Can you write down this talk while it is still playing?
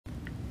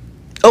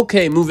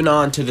Okay, moving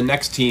on to the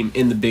next team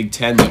in the Big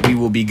Ten that we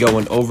will be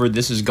going over.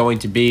 This is going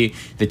to be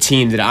the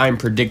team that I'm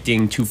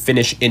predicting to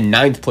finish in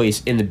 9th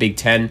place in the Big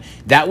Ten.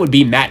 That would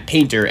be Matt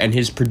Painter and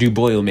his Purdue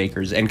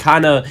Boilermakers. And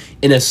kind of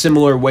in a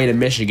similar way to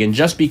Michigan,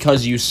 just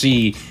because you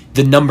see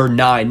the number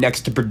 9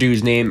 next to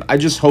Purdue's name, I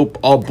just hope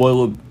all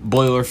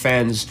Boiler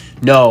fans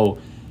know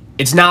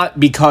it's not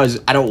because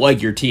I don't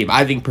like your team.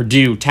 I think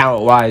Purdue,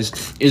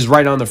 talent-wise, is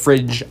right on the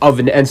fringe of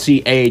an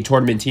NCAA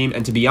tournament team.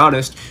 And to be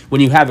honest,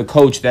 when you have a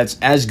coach that's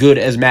as good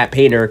as Matt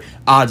Painter,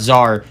 odds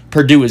are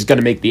Purdue is going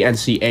to make the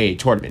NCAA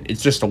tournament.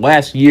 It's just the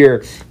last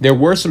year, there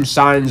were some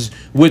signs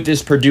with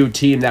this Purdue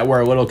team that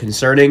were a little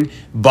concerning.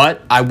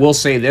 But I will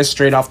say this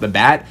straight off the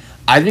bat.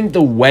 I think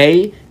the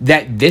way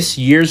that this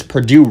year's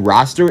Purdue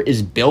roster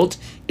is built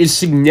is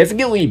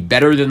significantly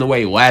better than the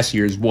way last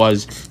year's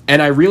was,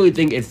 and I really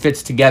think it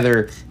fits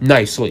together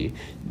nicely.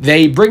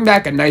 They bring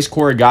back a nice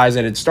core of guys,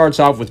 and it starts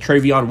off with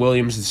Travion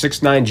Williams, the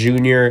 6'9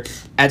 junior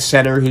at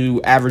center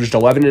who averaged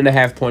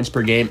 11.5 points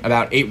per game,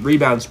 about 8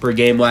 rebounds per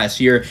game last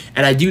year.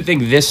 And I do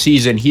think this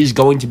season he's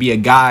going to be a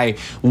guy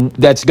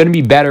that's going to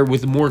be better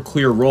with a more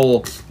clear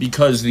role,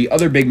 because the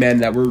other big man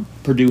that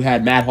Purdue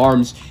had, Matt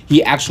Harms,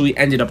 he actually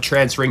ended up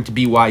transferring to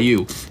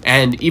BYU.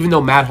 And even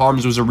though Matt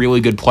Harms was a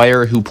really good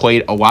player who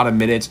played a lot of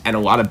minutes and a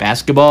lot of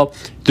basketball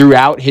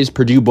throughout his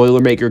Purdue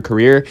Boilermaker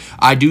career,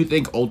 I do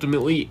think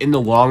ultimately in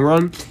the long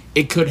run,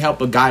 it could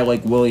help a guy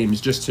like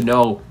Williams just to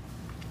know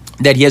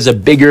that he has a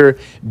bigger,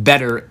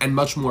 better, and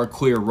much more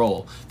clear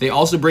role. They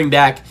also bring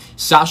back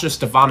Sasha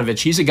Stefanovic.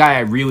 He's a guy I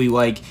really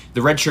like.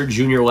 The redshirt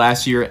junior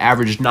last year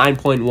averaged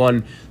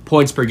 9.1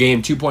 points per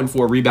game,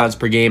 2.4 rebounds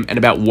per game, and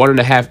about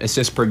 1.5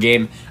 assists per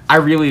game. I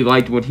really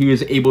liked what he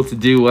was able to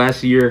do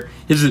last year.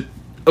 His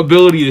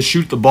ability to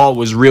shoot the ball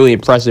was really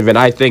impressive, and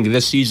I think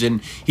this season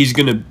he's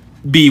going to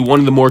be one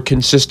of the more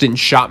consistent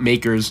shot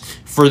makers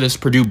for this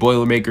Purdue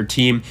Boilermaker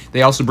team.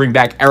 They also bring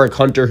back Eric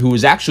Hunter, who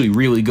was actually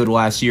really good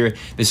last year.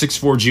 The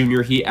 6'4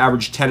 junior, he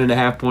averaged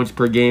 10.5 points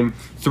per game,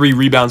 3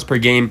 rebounds per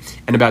game,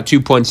 and about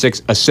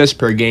 2.6 assists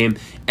per game.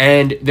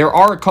 And there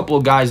are a couple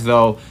of guys,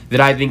 though, that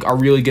I think are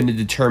really going to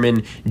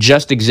determine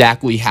just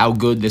exactly how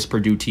good this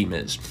Purdue team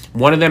is.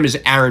 One of them is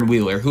Aaron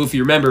Wheeler, who, if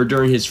you remember,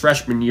 during his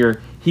freshman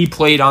year, he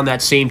played on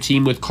that same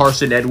team with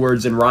Carson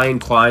Edwards and Ryan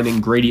Klein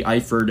and Grady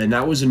Eifert, and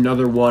that was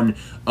another one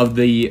of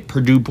the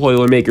Purdue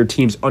Boilermaker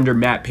teams under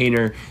Matt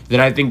Painter that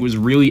I think was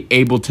really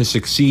able to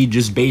succeed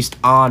just based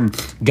on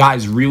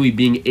guys really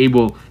being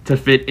able to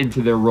fit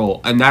into their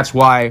role. And that's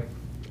why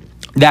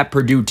that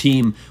Purdue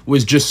team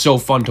was just so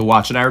fun to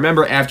watch. And I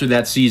remember after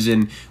that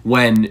season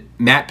when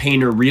Matt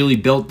Painter really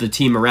built the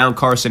team around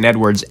Carson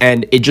Edwards,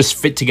 and it just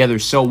fit together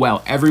so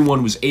well.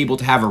 Everyone was able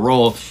to have a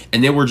role,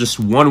 and they were just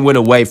one win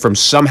away from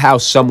somehow,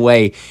 some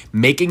way,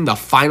 making the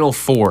Final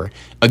Four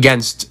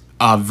against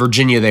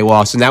Virginia. They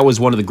lost, and that was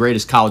one of the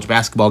greatest college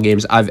basketball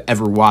games I've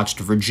ever watched.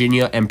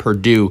 Virginia and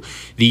Purdue,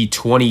 the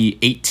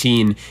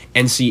 2018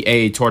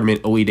 NCAA Tournament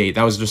Elite Eight.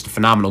 That was just a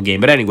phenomenal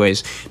game. But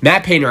anyways,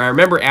 Matt Painter, I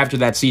remember after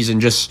that season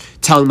just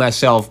telling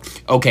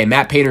myself, okay,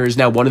 Matt Painter is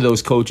now one of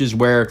those coaches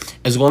where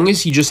as long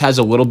as he just has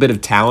a little bit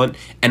of talent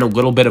and a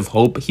little bit of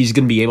hope, he's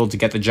going to be able to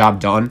get the job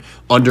done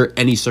under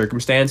any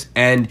circumstance.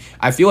 And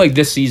I feel like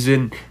this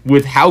season,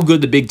 with how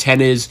good the Big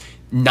Ten is,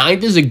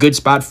 9th is a good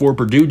spot for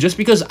Purdue just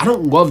because I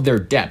don't love their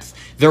depth.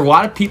 There are a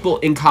lot of people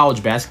in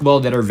college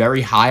basketball that are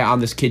very high on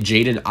this kid,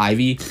 Jaden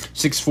Ivey,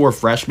 6'4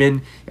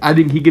 freshman. I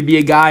think he could be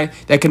a guy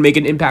that can make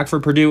an impact for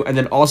Purdue. And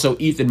then also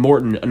Ethan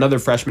Morton, another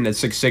freshman at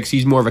 6'6".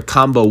 He's more of a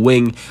combo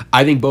wing.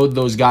 I think both of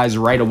those guys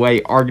right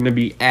away are going to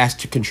be asked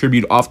to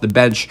contribute off the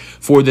bench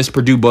for this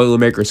Purdue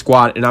Boilermaker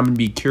squad. And I'm going to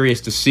be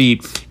curious to see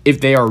if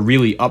they are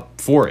really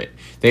up for it.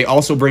 They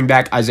also bring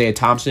back Isaiah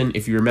Thompson.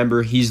 If you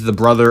remember, he's the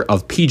brother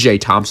of P.J.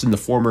 Thompson, the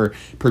former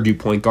Purdue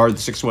point guard, the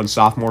 6'1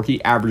 sophomore.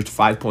 He averaged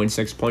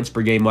 5.6 points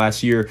per game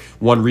last year,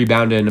 1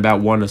 rebound and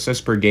about 1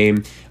 assist per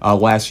game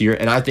last year.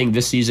 And I think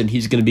this season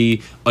he's going to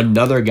be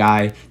another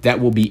guy that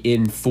will be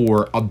in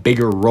for a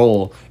bigger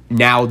role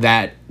now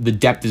that the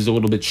depth is a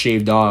little bit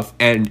shaved off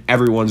and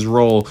everyone's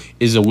role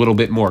is a little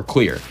bit more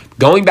clear.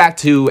 Going back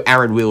to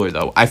Aaron Wheeler,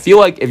 though, I feel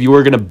like if you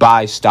were going to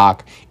buy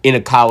stock in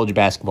a college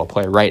basketball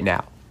player right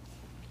now,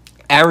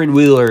 Aaron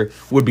Wheeler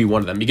would be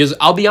one of them, because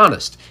I'll be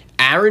honest,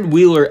 Aaron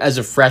Wheeler as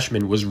a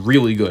freshman was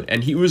really good,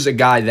 and he was a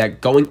guy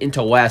that going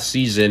into last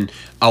season,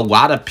 a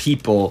lot of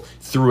people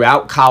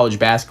throughout college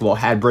basketball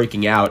had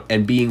breaking out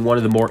and being one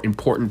of the more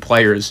important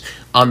players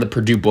on the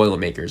Purdue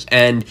Boilermakers.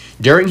 And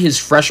during his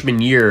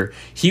freshman year,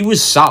 he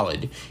was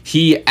solid.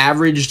 He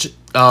averaged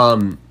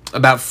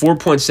about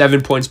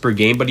 4.7 points per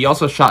game, but he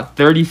also shot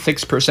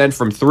 36%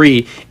 from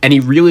 3, and he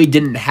really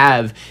didn't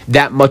have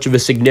that much of a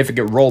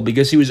significant role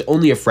because he was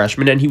only a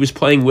freshman, and he was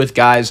playing with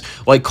guys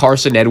like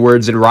Carson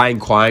Edwards and Ryan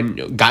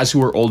Klein, guys who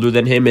were older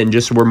than him and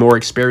just were more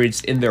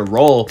experienced in their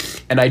role.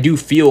 And I do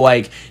feel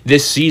like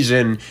this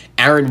season,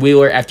 Aaron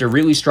Wheeler, after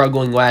really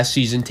struggling last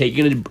season,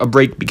 taking a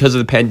break because of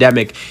the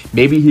pandemic,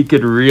 maybe he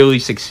could really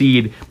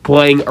succeed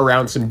playing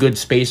around some good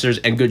spacers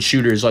and good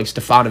shooters like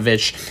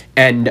Stefanovic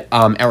and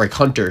Eric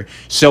Hunter.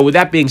 So So with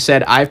that being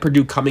said, I have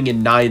Purdue coming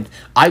in 9th.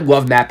 I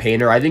love Matt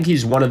Painter. I think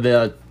he's one of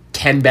the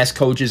 10 best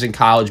coaches in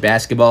college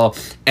basketball,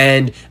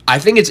 and I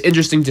think it's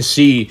interesting to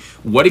see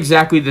what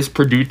exactly this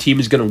Purdue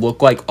team is going to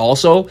look like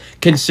also,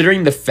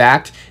 considering the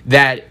fact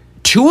that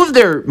two of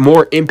their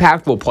more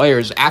impactful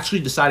players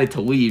actually decided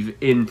to leave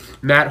in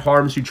Matt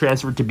Harms, who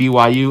transferred to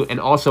BYU, and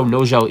also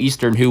Nojel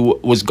Eastern, who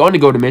was going to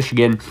go to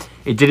Michigan.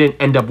 It didn't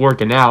end up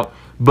working out,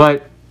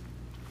 but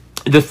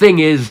the thing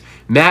is,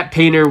 Matt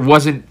Painter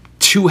wasn't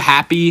too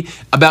happy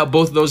about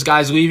both of those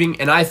guys leaving,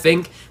 and I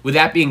think with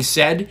that being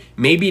said,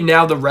 maybe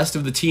now the rest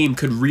of the team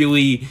could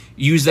really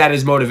use that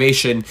as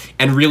motivation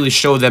and really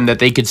show them that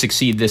they could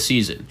succeed this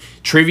season.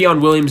 Travion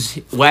Williams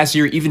last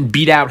year even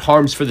beat out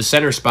Harms for the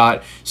center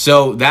spot,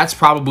 so that's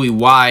probably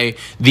why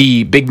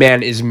the big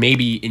man is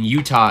maybe in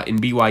Utah in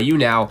BYU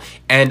now,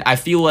 and I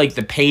feel like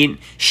the paint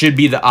should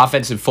be the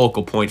offensive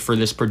focal point for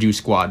this Purdue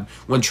squad.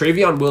 When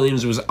Travion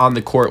Williams was on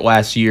the court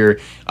last year,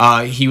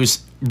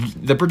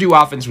 the Purdue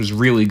offense was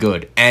really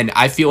good, and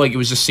I feel like it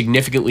was just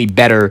significantly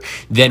better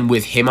than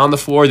with him on the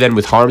floor, than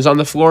with Harms on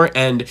the floor,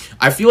 and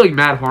I feel like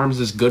Matt Harms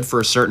is good for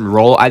a certain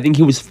role. I think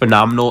he was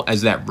phenomenal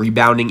as that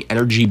rebounding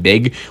energy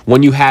big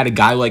when you had a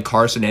guy like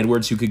Carson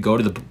Edwards who could go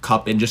to the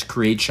cup and just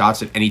create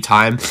shots at any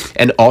time,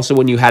 and also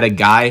when you had a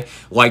guy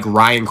like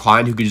Ryan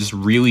Klein who could just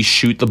really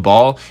shoot the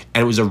ball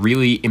and was a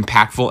really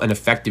impactful and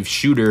effective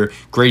shooter.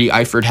 Grady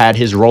Eifert had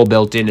his role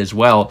built in as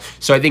well,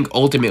 so I think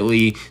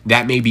ultimately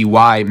that may be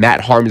why Matt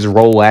Harms'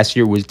 role last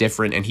year was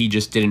different and he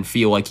just didn't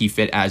feel like he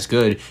fit as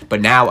good. But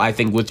now I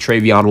think with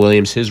Travion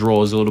Williams, his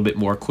role is a little bit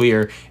more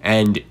clear,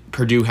 and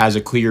Purdue has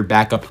a clear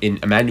backup in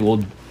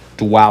Emmanuel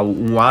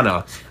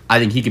Duawana. I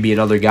think he could be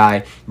another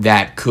guy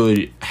that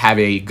could have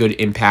a good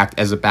impact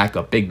as a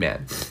backup big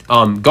man.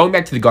 Going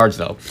back to the guards,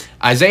 though,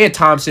 Isaiah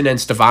Thompson and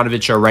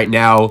Stefanovic are right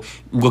now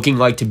looking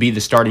like to be the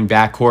starting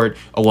backcourt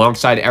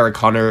alongside Eric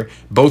Hunter.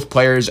 Both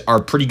players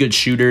are pretty good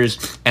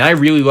shooters, and I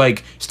really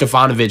like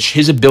Stefanovic,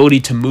 his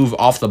ability to move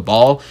off the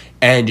ball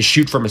and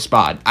shoot from a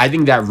spot. I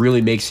think that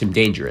really makes him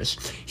dangerous.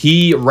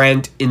 He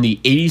ranked in the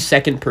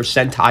 82nd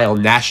percentile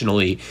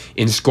nationally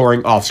in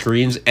scoring off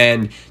screens,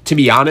 and to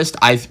be honest,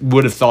 I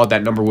would have thought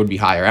that number would be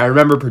higher. I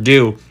remember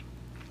Purdue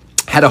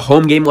had a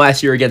home game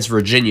last year against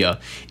Virginia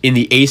in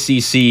the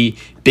ACC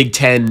Big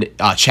Ten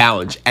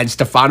Challenge, and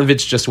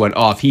Stefanovic just went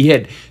off. He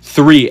hit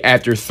 3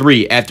 after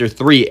 3 after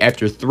 3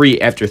 after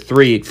 3 after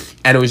 3,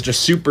 and it was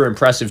just super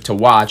impressive to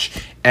watch.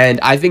 And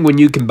I think when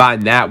you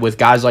combine that with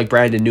guys like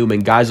Brandon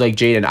Newman, guys like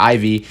Jaden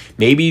Ivey,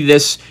 maybe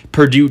this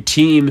Purdue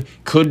team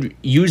could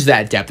use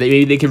that depth.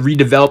 Maybe they could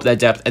redevelop that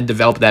depth and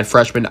develop that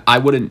freshman. I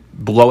wouldn't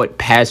blow it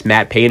past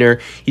Matt Painter.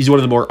 He's one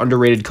of the more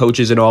underrated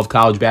coaches in all of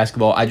college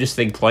basketball. I just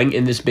think playing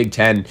in this Big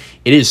Ten,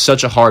 it is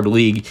such a hard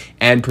league,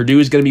 and Purdue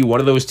is going to be one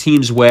of those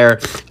teams where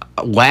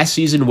last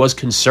season was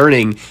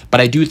concerning,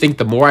 but I do think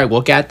the more I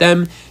look at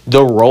them,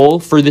 the role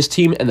for this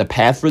team and the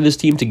path for this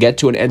team to get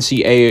to an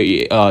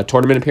NCAA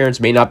tournament appearance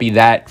may not be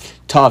that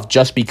tough,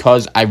 just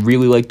because I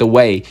really like the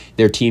way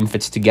their team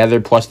fits together,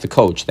 plus the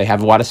coach. They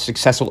have a lot of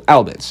successful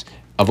elements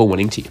of a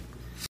winning team.